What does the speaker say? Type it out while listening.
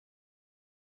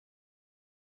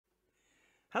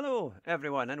Hello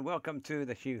everyone and welcome to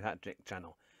the Hugh Hatrick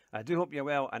channel. I do hope you're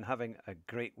well and having a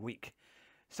great week.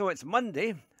 So it's Monday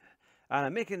and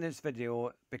I'm making this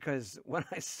video because when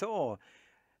I saw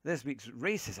this week's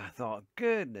races I thought,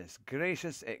 goodness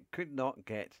gracious, it could not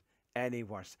get any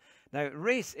worse. Now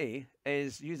race A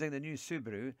is using the new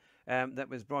Subaru that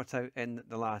was brought out in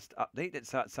the last update.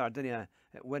 It's at Sardinia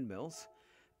at Windmills,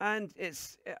 and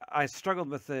I struggled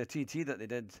with the TT that they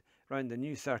did around the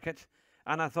new circuit.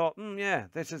 And I thought, yeah,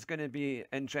 this is going to be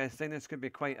interesting. This could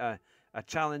be quite a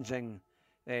challenging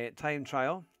time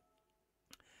trial.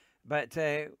 But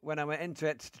when I went into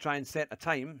it to try and set a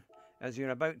time, as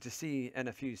you're about to see in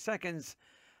a few seconds,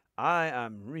 I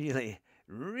am really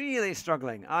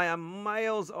struggling. I am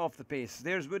miles off the pace.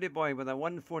 There's Woody Boy with a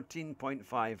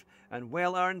 1:14.5 and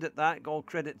well earned at that. All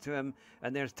credit to him.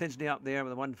 And there's Tidgely up there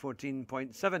with a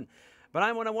 1:14.7. But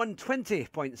I'm on a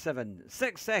 1:20.7,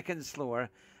 6 seconds slower.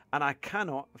 And I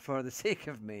cannot, for the sake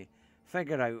of me,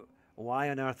 figure out why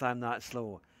on earth I'm that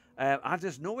slow. I'm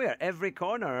just nowhere. Every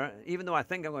corner, even though I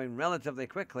think I'm going relatively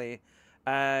quickly,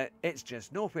 it's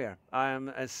just nowhere.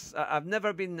 I've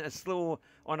never been as slow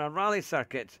on a rally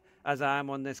circuit as I am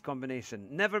on this combination.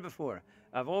 Never before.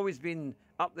 I've always been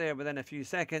up there within a few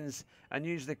seconds and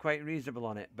usually quite reasonable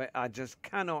on it. But I just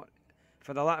cannot,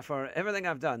 for everything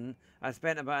I've done, I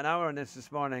spent about an hour on this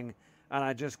morning and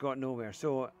I just got nowhere.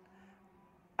 So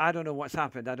I don't know what's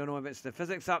happened. I don't know if it's the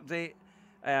physics update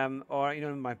or, you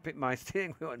know, my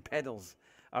steering wheel and pedals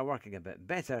are working a bit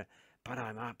better, but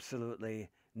I'm absolutely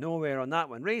nowhere on that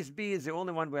one. Race B is the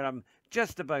only one where I'm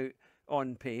just about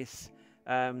on pace,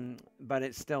 but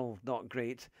it's still not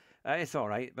great. It's all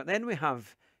right. But then we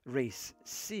have race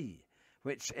C,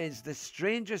 which is the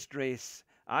strangest race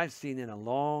I've seen in a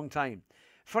long time.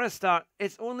 For a start,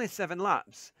 it's only 7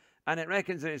 laps. And it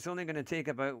reckons that it's only going to take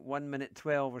about 1 minute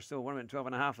 12 or so, 1 minute 12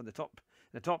 and a half on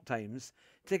the top times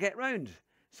to get round.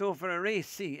 So for a race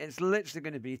C, it's literally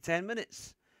going to be 10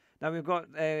 minutes. Now we've got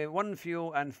 1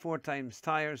 fuel and 4 times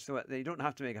tyres, so you don't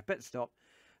have to make a pit stop.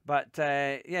 But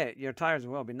yeah, your tyres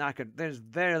will well be knackered. There's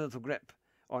very little grip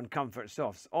on comfort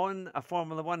softs. On a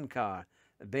Formula 1 car,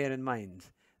 bear in mind,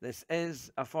 this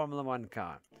is a Formula 1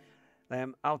 car.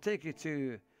 I'll take you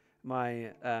to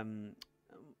my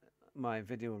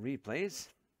video replays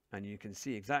and you can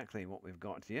see exactly what we've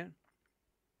got here.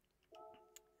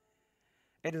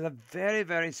 It is a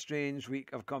very strange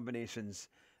week of combinations,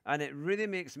 and it really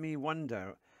makes me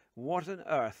wonder what on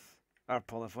earth are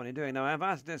Polyphony doing. Now I've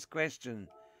asked this question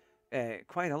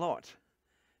quite a lot,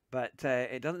 but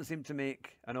it doesn't seem to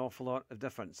make an awful lot of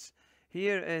difference.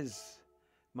 Here is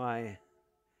my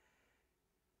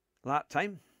lap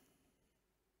time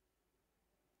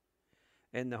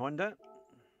in the Honda.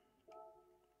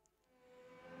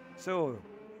 So,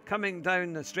 coming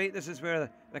down the straight, this is where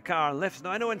the car lifts.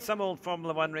 Now, I know in some old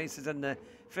Formula 1 races in the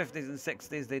 50s and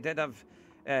 60s, they did have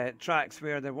tracks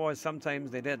where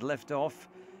sometimes they did lift off.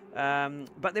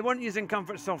 But they weren't using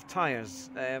comfort soft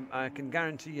tyres, I can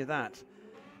guarantee you that.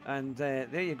 And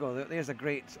there you go, there's a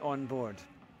great onboard.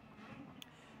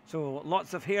 So,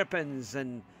 lots of hairpins,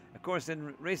 and of course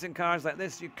in racing cars like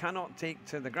this, you cannot take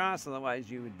to the grass,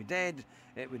 otherwise you would be dead.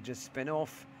 It would just spin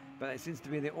off. But it seems to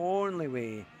be the only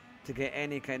way to get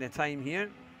any kind of time here.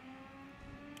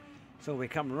 So we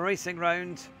come racing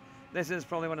round. This is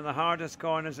probably one of the hardest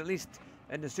corners, at least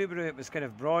in the Subaru it was kind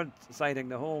of broadsiding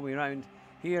the whole way round.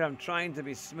 Here I'm trying to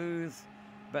be smooth,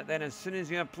 but then as soon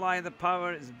as you apply the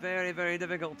power, it's very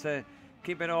difficult to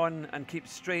keep it on and keep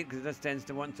straight, because it just tends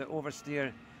to want to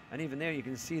oversteer. And even there you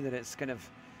can see that it's kind of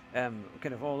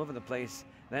all over the place.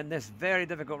 Then this very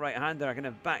difficult right-hander, I kind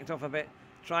of backed off a bit,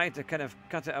 tried to kind of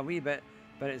cut it a wee bit,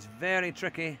 but it's very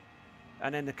tricky.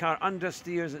 And then the car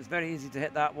understeers. It's very easy to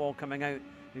hit that wall coming out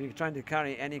if you're trying to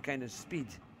carry any kind of speed.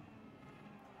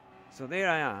 So there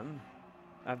I am.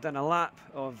 I've done a lap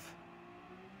of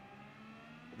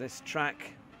this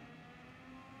track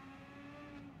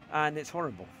and it's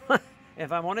horrible.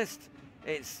 If I'm honest,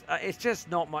 it's just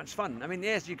not much fun. I mean,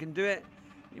 yes, you can do it.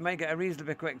 You might get a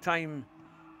reasonably quick time,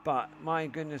 but my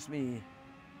goodness me,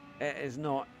 it is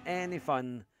not any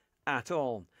fun at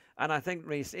all. And I think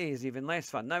race A is even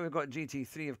less fun. Now we've got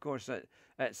GT3, of course, at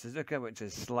Suzuka, which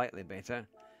is slightly better.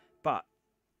 But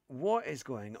what is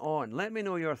going on? Let me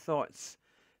know your thoughts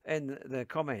in the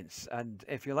comments. And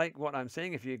if you like what I'm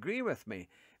saying, if you agree with me,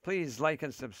 please like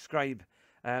and subscribe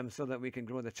so that we can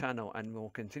grow the channel and we'll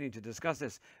continue to discuss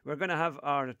this. We're going to have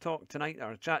our talk tonight,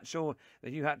 our chat show,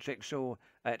 the Hugh Hatrick show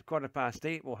at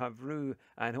 8:15. We'll have Rue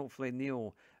and hopefully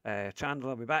Neil Chandler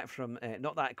will be back from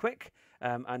Not That Quick,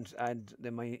 and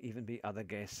there might even be other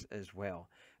guests as well.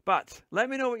 But let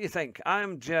me know what you think.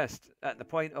 I'm just at the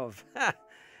point of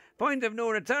point of no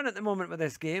return at the moment with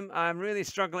this game. I'm really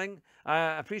struggling.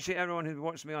 I appreciate everyone who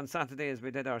watched me on Saturday as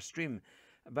we did our stream.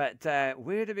 But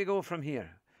where do we go from here?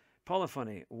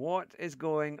 Polyphony, what is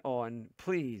going on?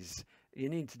 Please, you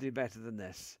need to do better than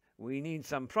this. We need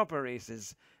some proper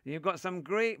races. You've got some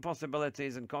great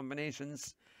possibilities and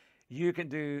combinations. You can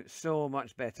do so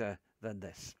much better than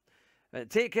this.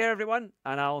 Take care, everyone,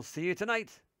 and I'll see you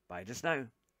tonight. Bye just now.